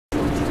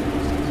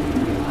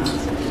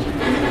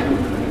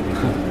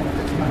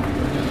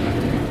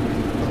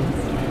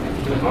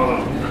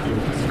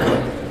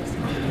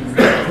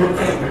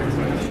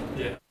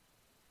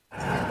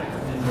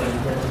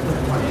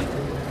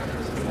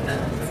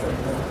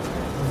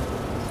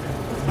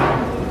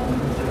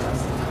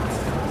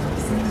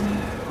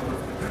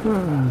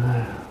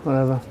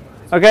Whatever.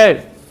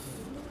 Okay,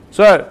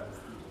 so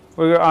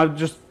I'm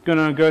just going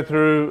to go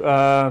through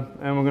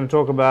and we're going to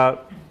talk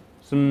about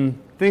some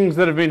things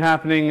that have been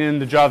happening in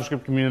the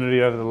JavaScript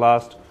community over the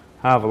last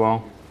however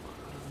long.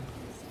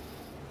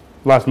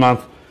 Last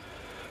month.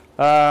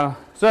 So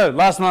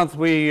last month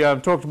we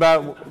talked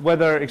about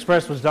whether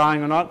Express was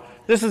dying or not.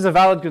 This is a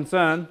valid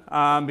concern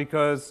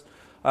because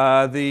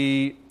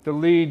the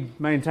lead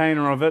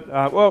maintainer of it,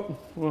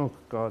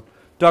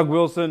 Doug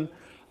Wilson,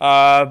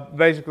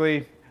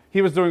 basically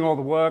he was doing all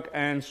the work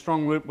and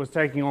Strong Loop was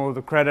taking all of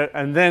the credit,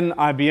 and then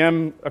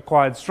IBM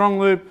acquired Strong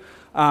Loop,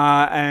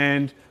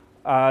 and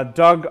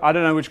Doug, I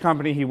don't know which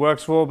company he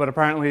works for, but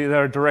apparently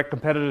they're a direct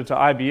competitor to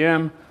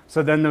IBM.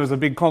 So then there was a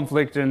big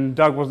conflict, and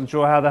Doug wasn't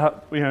sure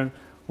how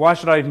why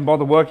should I even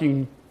bother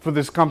working for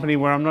this company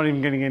where I'm not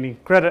even getting any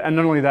credit, and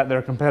not only that, they're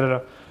a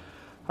competitor.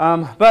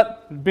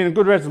 But there's been a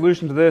good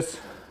resolution to this.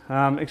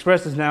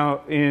 Express is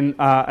now in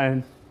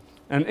an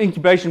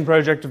incubation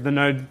project of the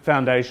Node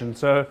Foundation.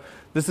 So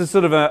this is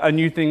sort of a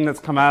new thing that's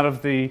come out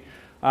of the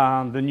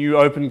new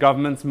open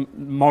governance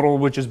model,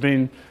 which has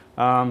been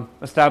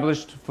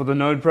established for the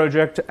Node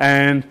project.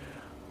 And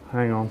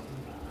hang on.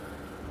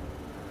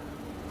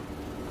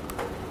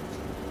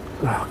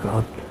 Oh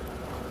God,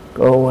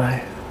 go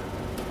away.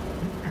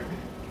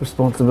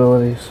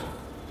 Responsibilities.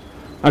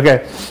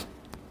 Okay.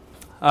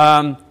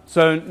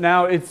 So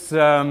now it's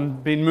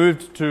been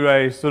moved to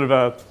a sort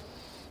of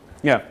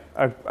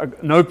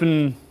an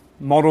open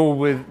model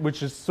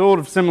which is sort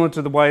of similar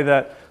to the way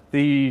that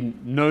the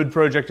Node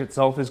project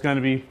itself is going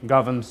to be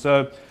governed.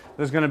 So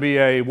there's going to be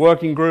a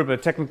working group, a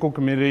technical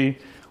committee,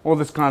 all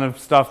this kind of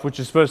stuff, which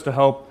is supposed to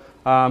help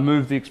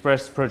move the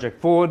Express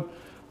project forward.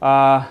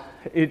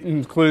 It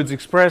includes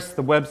Express,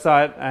 the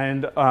website,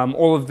 and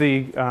all of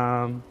the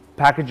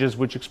packages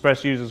which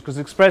Express uses, because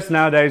Express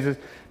nowadays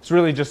it's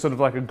really just sort of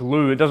like a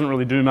glue. It doesn't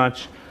really do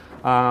much.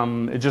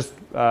 It just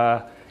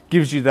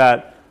gives you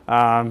that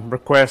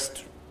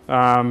request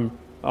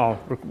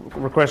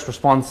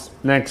response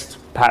next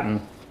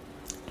pattern.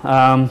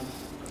 So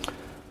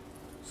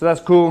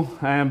that's cool.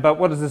 But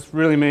what does this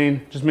really mean?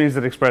 It just means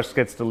that Express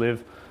gets to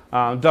live.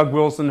 Doug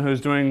Wilson,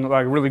 who's doing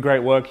like really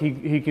great work,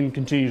 he can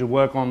continue to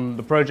work on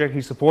the project.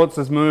 He supports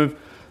this move.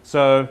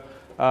 So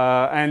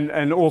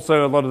and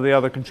also a lot of the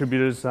other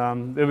contributors.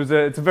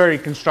 It's a very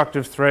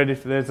constructive thread.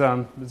 If there's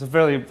it's a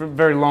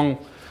very long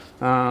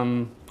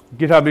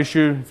GitHub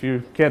issue. If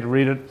you care to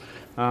read it,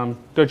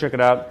 go check it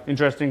out.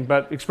 Interesting.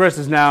 But Express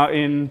is now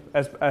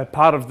as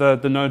part of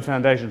the Node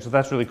Foundation, so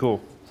that's really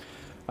cool.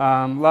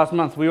 Last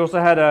month we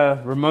also had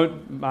a remote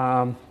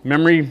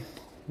memory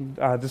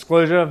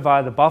disclosure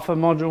via the buffer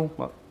module,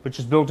 which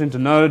is built into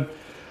Node.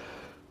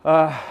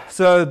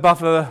 So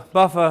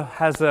buffer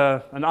has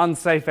an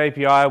unsafe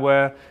API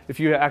where if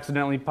you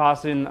accidentally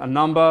pass in a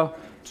number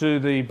to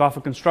the buffer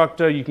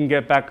constructor, you can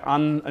get back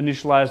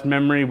uninitialized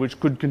memory, which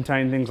could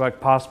contain things like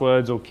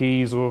passwords or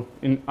keys or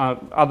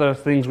other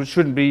things which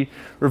shouldn't be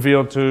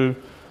revealed to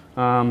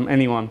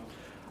anyone.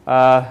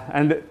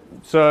 And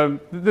so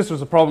this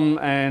was a problem,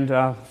 and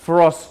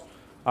Feroz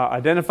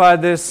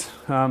identified this,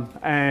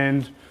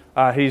 and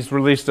he's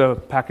released a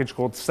package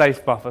called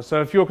Safe Buffer. So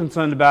if you're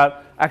concerned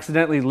about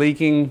accidentally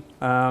leaking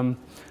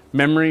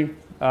memory,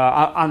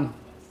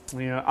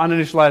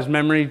 uninitialized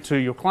memory to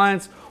your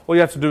clients, all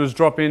you have to do is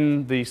drop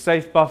in the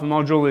Safe Buffer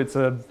module. It's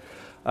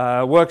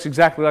works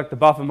exactly like the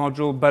buffer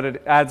module, but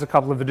it adds a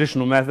couple of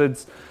additional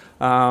methods.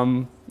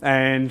 And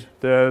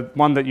the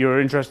one that you're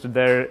interested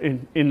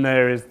in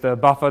there is the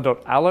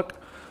buffer.alloc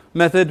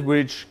method,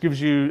 which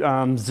gives you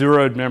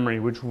zeroed memory,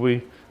 which will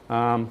be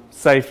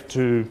safe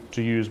to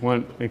use,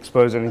 won't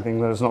expose anything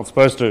that it's not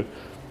supposed to.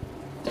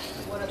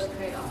 What are the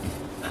trade-offs?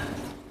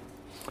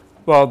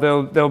 Well,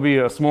 there'll be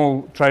a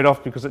small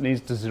trade-off because it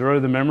needs to zero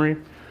the memory,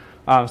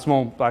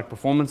 small like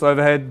performance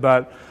overhead,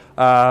 but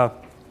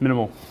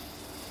minimal.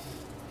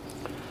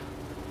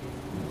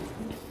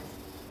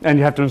 And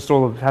you have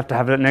to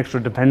have an extra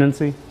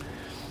dependency.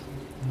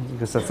 I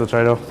guess that's the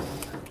trade-off.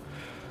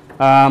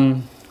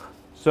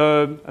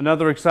 So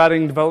another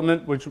exciting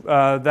development which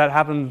that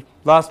happened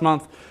last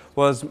month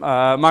was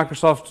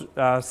Microsoft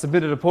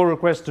submitted a pull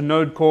request to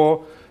Node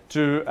Core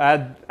to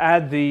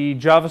add the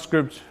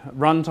JavaScript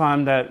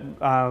runtime that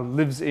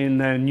lives in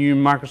the new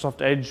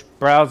Microsoft Edge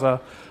browser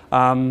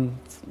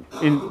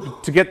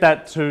to get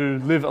that to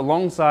live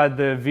alongside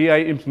the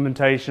V8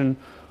 implementation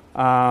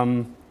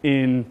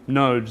in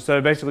Node.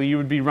 So basically you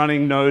would be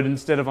running Node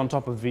instead of on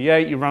top of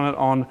V8, you run it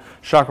on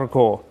Chakra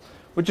Core,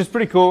 which is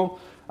pretty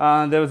cool.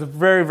 There was a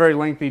very, very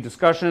lengthy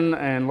discussion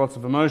and lots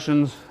of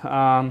emotions,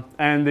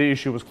 and the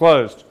issue was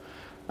closed,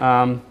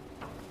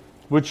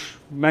 which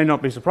may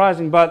not be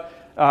surprising, but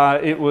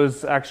it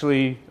was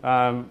actually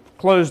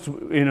closed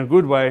in a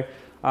good way.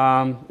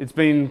 It's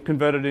been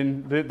converted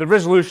in, the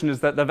resolution is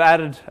that they've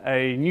added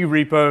a new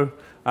repo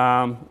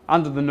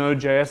under the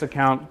Node.js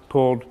account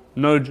called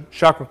Node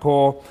Chakra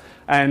Core,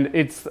 and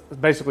it's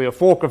basically a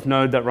fork of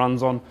Node that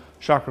runs on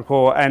Chakra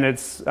Core, and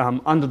it's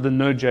under the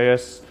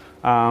Node.js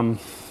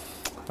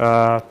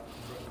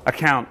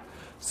account.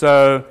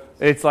 So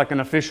it's like an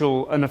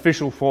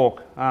official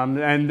fork.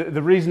 And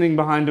the reasoning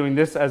behind doing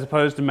this, as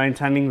opposed to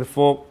maintaining the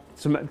fork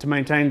to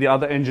maintain the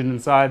other engine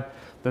inside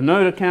the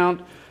node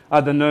account,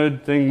 the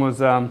node thing was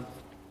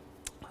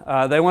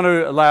they want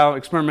to allow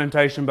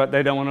experimentation, but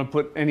they don't want to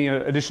put any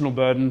additional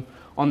burden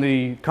on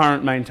the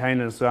current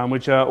maintainers,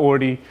 which are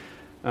already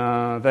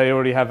they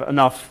already have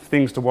enough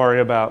things to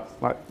worry about,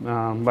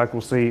 like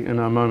we'll see in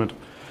a moment.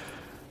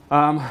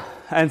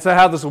 And so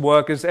how this will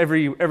work is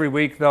every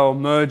week they'll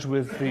merge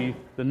with the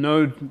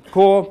node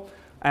core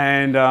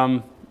and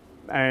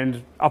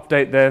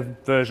update their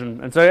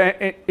version. And so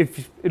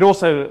if it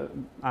also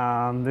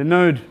the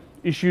node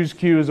issues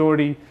queue is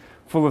already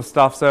full of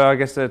stuff, so I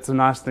guess that's a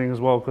nice thing as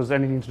well, because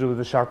anything to do with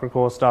the chakra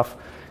core stuff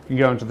can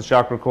go into the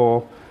chakra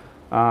core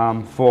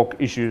fork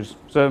issues.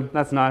 So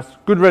that's nice.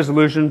 Good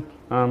resolution.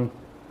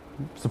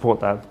 Support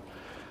that.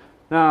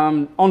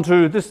 On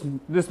to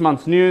this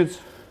month's news.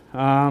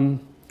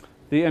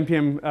 The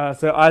NPM,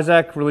 so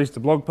Isaac released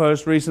a blog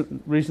post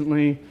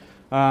recently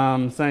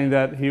saying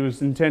that he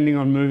was intending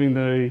on moving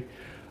the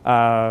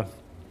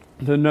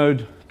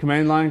Node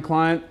command line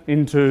client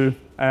into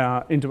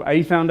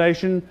a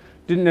foundation.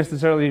 Didn't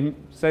necessarily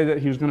say that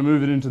he was going to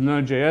move it into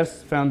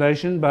Node.js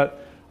foundation,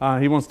 but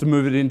he wants to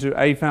move it into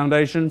a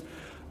foundation.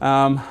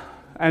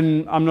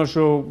 And I'm not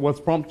sure what's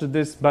prompted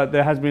this, but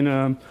there has been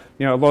a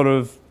lot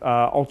of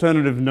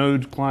alternative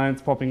Node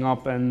clients popping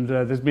up, and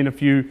there's been a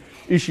few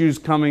issues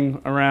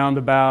coming around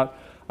about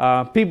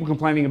people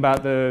complaining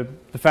about the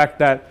fact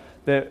that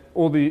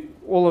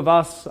all of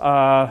us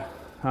are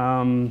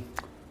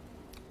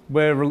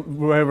we're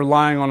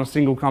relying on a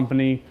single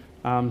company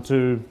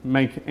to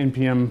make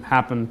NPM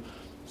happen.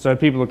 So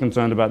people are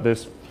concerned about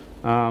this,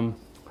 and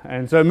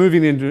so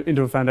moving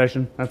into a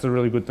foundation, that's a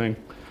really good thing.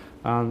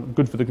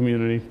 Good for the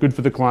community, good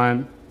for the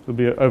client. It'll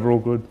be overall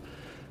good.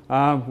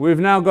 We've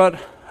now got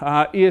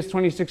ES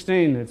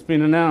 2016. It's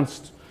been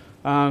announced.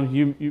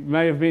 You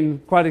may have been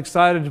quite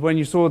excited when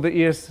you saw the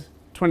ES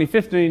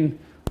 2015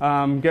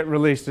 get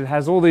released. It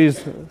has all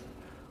these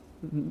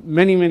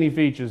many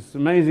features,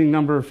 amazing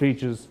number of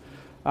features.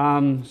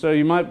 So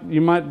you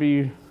might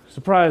be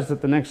surprised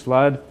at the next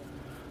slide.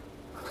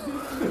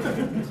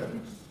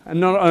 And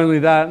not only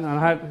that,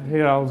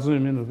 here I'll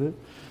zoom in a bit.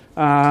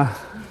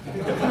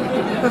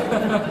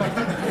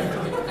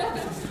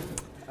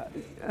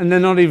 And they're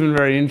not even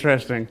very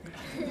interesting.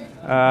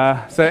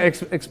 So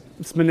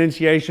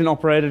exponentiation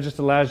operator just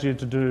allows you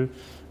to do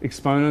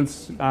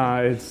exponents.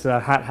 It's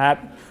hat,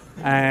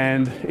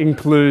 and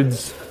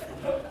includes,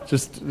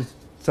 just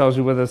tells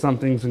you whether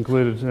something's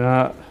included.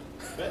 But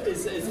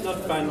it's not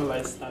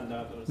finalized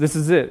standard. This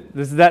is it.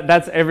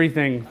 That's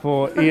everything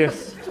for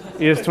ES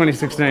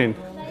 2016.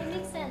 That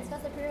makes sense,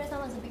 because the previous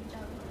one was a big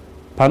jump.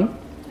 Pardon?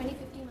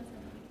 2015 was a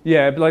big jump.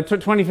 Yeah, but like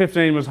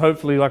 2015 was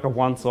hopefully like a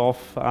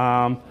once-off.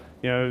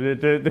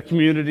 The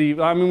community.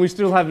 I mean, we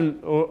still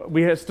haven't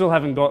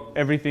got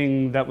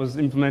everything that was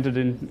implemented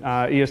in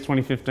ES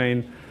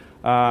 2015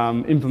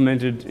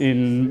 implemented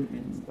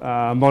in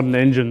modern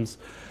engines.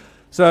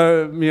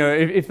 So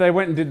if they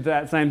went and did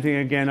that same thing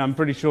again, I'm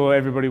pretty sure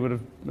everybody would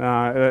have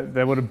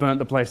they would have burnt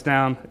the place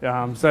down.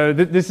 So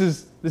this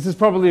is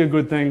probably a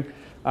good thing.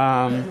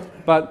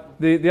 But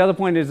the other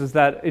point is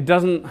that it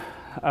doesn't.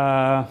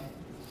 Well,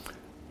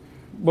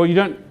 you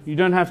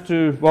don't have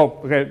to.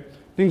 Well, okay.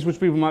 Things which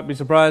people might be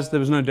surprised, there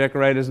was no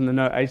decorators and there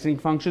were no async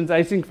functions.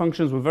 Async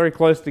functions were very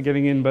close to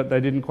getting in, but they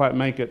didn't quite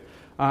make it.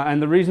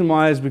 And the reason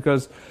why is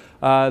because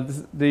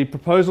the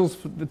proposals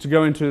to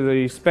go into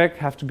the spec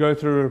have to go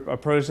through a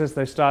process.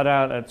 They start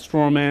out at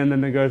strawman,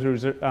 then they go through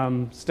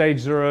stage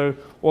 0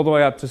 all the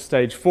way up to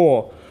stage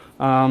 4.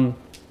 And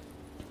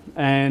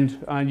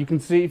you can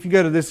see, if you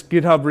go to this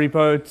GitHub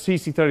repo,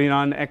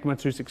 TC39 ECMA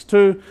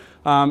 262,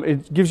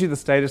 it gives you the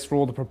status for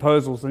all the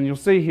proposals. And you'll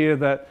see here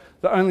that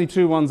the only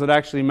two ones that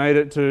actually made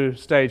it to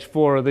stage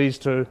 4 are these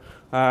two,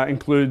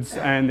 includes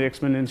and the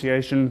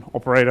exponentiation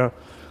operator.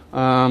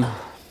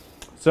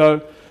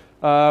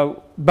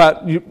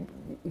 But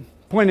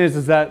point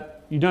is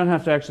that you don't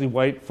have to actually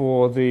wait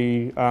for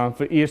the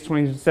for ES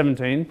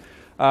 2017.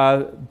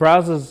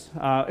 Browsers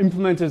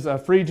implementers are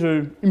free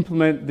to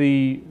implement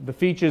the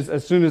features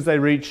as soon as they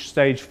reach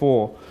stage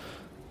 4.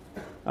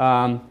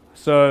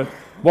 So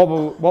what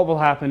will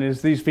happen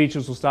is these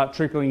features will start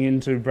trickling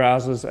into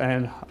browsers,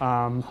 and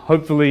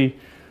hopefully,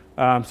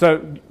 as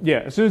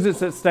soon as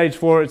it's at stage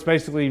 4, it's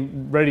basically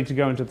ready to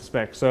go into the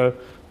spec. So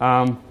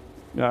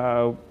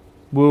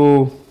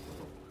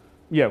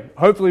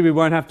hopefully we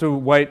won't have to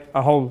wait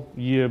a whole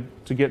year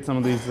to get some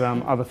of these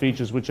other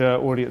features, which are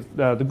already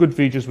the good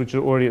features, which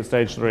are already at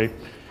stage 3.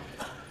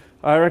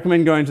 I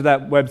recommend going to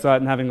that website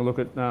and having a look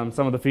at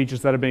some of the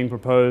features that are being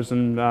proposed,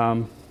 and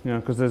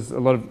because there's a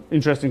lot of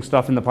interesting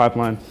stuff in the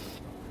pipeline.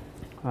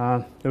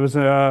 There was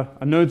a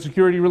node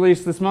security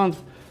release this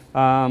month.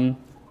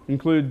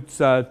 Includes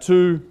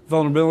 2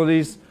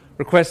 vulnerabilities: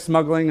 request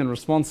smuggling and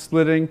response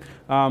splitting.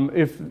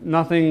 If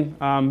nothing,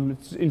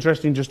 it's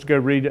interesting just to go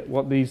read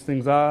what these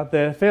things are.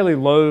 They're fairly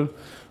low.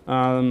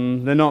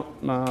 They're not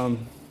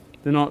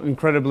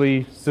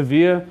incredibly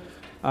severe,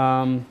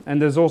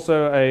 And there's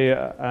also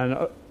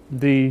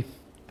the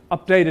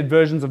updated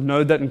versions of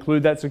Node that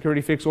include that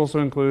security fix also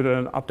include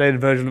an updated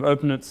version of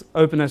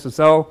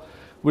OpenSSL,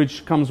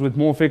 which comes with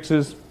more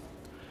fixes.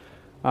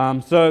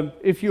 So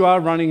if you are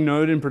running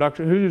Node in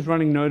production, who's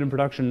running Node in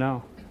production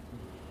now?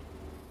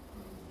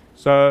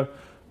 So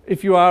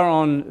if you are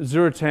on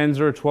 0.10,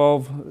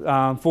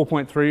 0.12,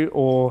 4.3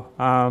 or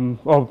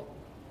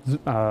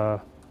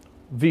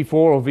V4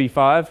 or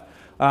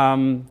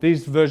V5,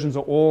 these versions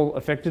are all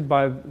affected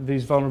by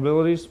these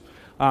vulnerabilities.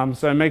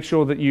 So make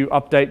sure that you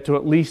update to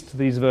at least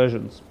these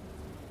versions.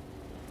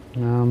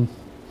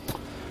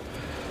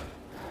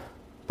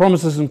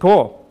 Promises and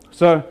core.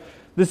 So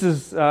this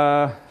is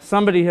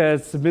somebody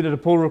has submitted a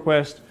pull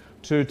request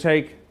to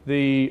take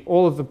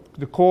all of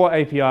the core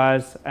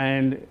APIs,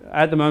 and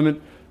at the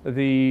moment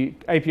the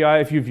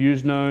API, if you've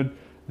used Node,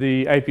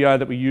 the API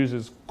that we use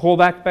is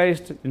callback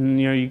based,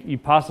 and you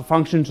pass a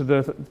function to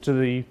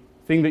the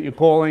thing that you're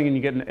calling, and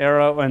you get an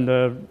error and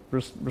the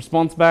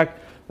response back.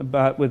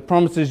 But with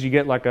promises, you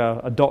get like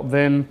a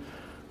 .then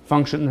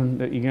function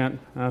that you get.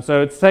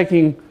 So it's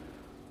taking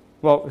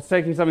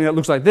something that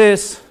looks like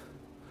this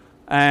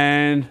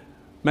and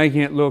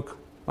making it look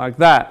like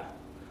that,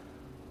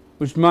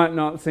 which might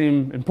not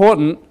seem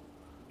important,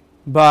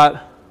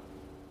 but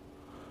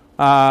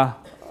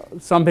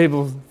some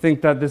people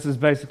think that this is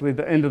basically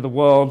the end of the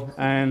world,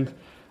 and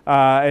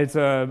it's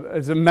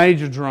a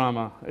major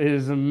drama. It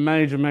is a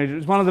major.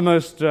 It's one of the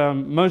most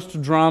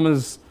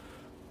dramas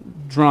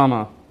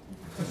drama.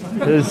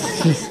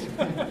 It's just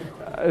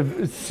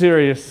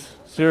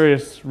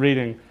serious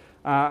reading.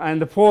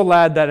 And the poor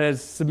lad that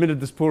has submitted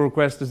this pull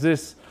request is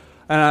this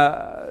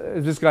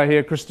guy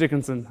here, Chris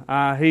Dickinson.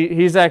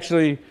 He's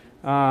actually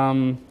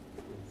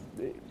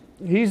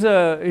he's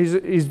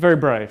very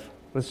brave.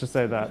 Let's just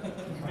say that.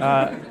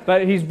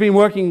 But he's been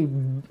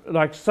working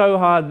like so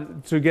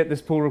hard to get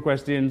this pull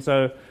request in.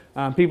 So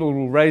people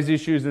will raise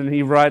issues, and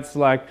he writes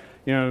like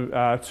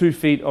 2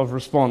 feet of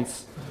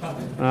response.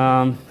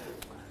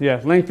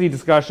 Lengthy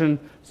discussion.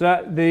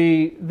 So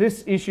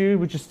this issue,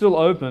 which is still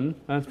open,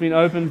 it's been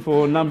open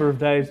for a number of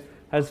days,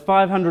 has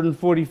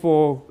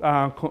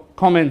 544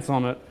 comments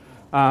on it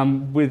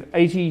with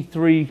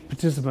 83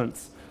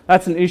 participants.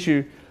 That's an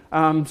issue.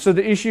 So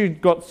the issue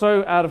got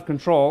so out of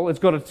control, it's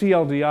got a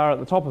TLDR at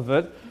the top of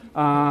it,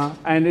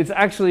 and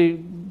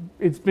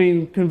it's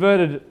been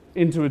converted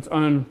into its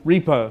own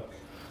repo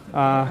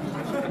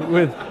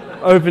with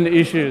open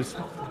issues.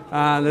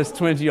 There's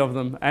 20 of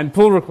them, and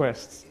pull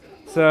requests.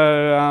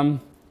 So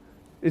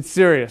it's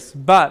serious,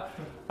 but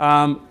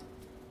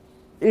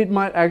it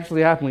might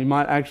actually happen. We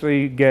might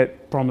actually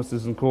get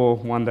promises and core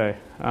one day.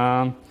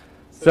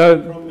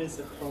 So promise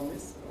a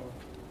promise? Or?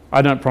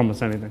 I don't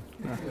promise anything.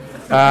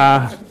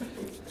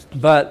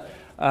 But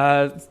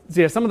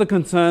some of the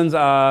concerns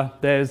are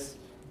there's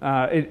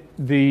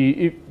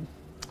the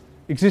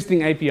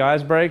existing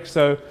APIs break.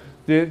 So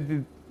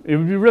it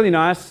would be really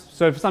nice.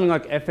 So for something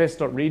like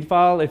fs.read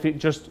file, if it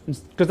just,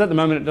 because at the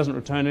moment it doesn't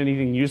return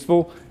anything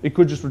useful, it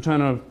could just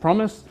return a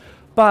promise.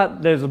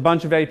 But there's a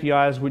bunch of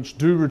APIs which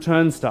do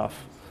return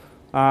stuff.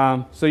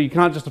 So you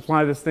can't just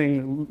apply this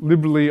thing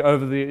liberally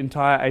over the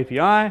entire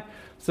API.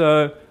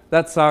 So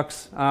that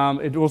sucks.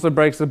 It also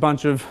breaks a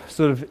bunch of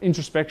sort of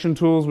introspection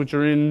tools which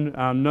are in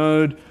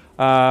Node.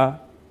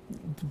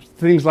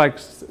 Things like,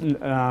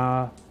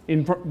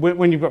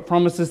 when you've got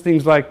promises,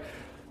 things like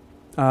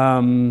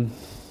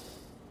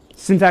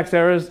syntax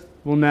errors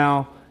will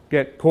now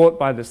get caught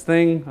by this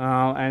thing,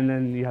 and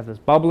then you have this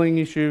bubbling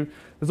issue.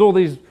 There's all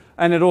these,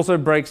 and it also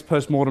breaks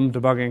post-mortem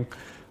debugging.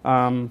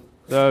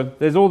 So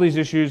there's all these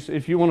issues.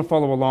 If you want to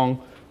follow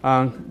along,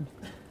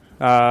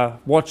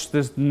 watch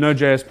this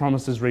Node.js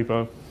promises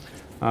repo.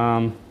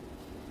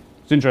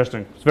 It's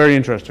interesting. It's very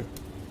interesting.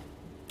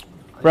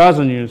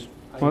 Browser news.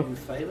 Are you in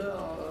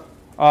favor?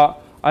 Or?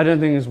 I don't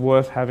think it's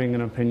worth having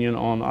an opinion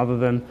on, other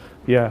than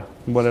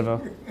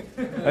whatever.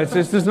 It's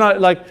just not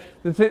like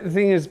the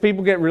thing is,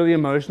 people get really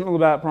emotional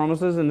about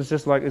promises, and it's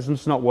just like it's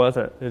just not worth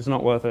it. It's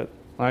not worth it.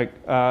 Like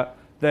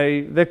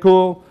they're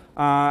cool,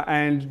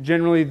 and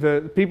generally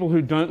the people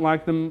who don't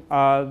like them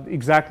are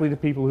exactly the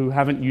people who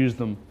haven't used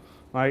them.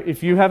 Like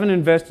if you haven't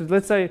invested,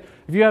 let's say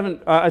if you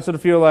haven't, I sort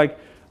of feel like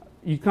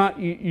you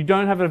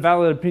don't have a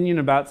valid opinion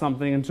about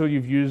something until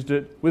you've used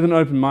it with an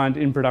open mind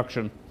in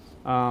production.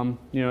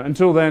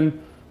 Until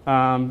then,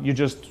 you're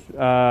just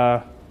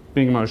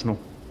being emotional.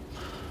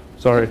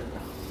 Sorry.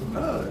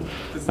 No,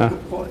 that's a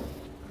good point.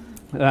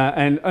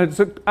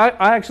 So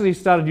I actually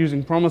started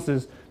using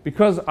promises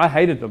because I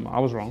hated them. I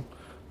was wrong.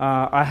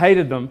 I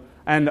hated them,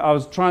 and I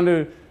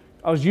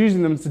was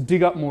using them to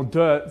dig up more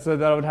dirt so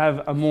that I would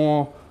have a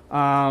more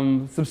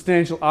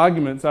substantial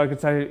argument, so I could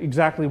say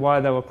exactly why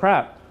they were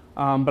crap.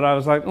 But I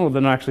was like, oh,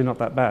 they're actually not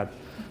that bad.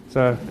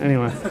 So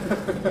anyway,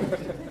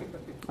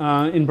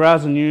 in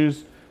browser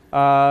news,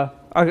 I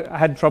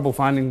had trouble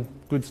finding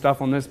good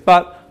stuff on this,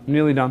 but I'm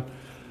nearly done.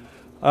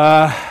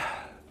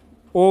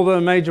 All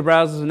the major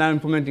browsers are now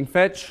implementing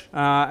fetch,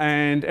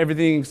 and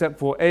everything except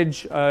for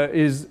Edge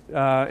is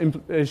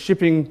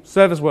shipping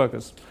service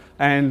workers.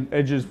 and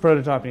Edge is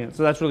prototyping it.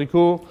 So that's really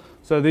cool.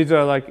 So these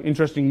are like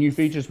interesting new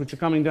features which are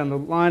coming down the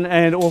line.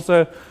 And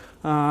also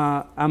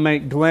our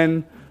mate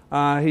Glenn,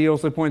 he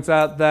also points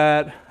out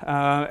that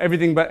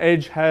everything but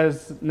Edge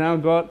has now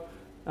got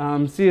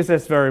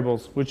CSS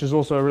variables, which is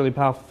also a really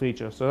powerful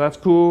feature. So that's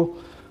cool.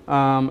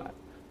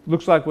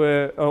 Looks like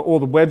all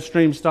the web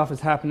stream stuff is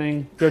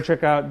happening. Go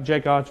check out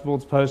Jake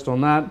Archibald's post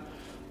on that.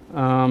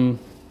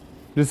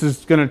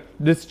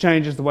 This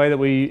changes the way that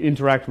we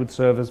interact with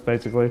servers,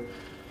 basically.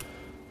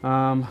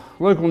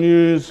 Local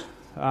news,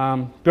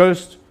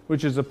 Ghost,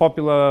 which is a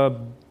popular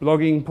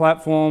blogging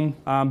platform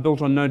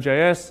built on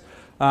Node.js.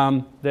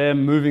 They're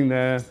moving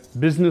their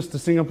business to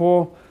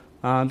Singapore.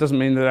 Doesn't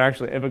mean that they're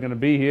actually ever going to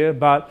be here,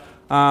 but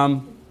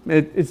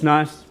it's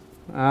nice.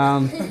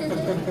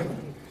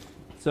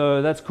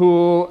 So that's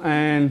cool,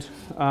 and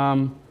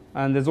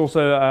there's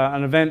also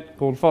an event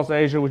called FOSS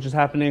Asia, which is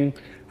happening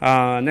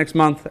next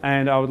month,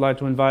 and I would like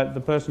to invite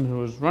the person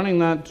who is running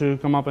that to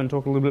come up and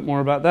talk a little bit more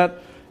about that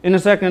in a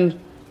second.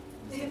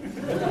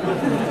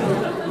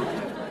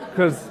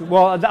 Because,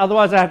 well,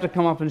 otherwise I have to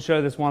come up and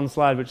show this one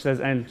slide which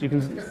says end. You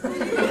can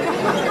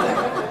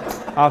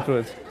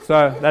afterwards.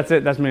 So that's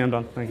it. That's me. I'm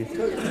done. Thank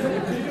you.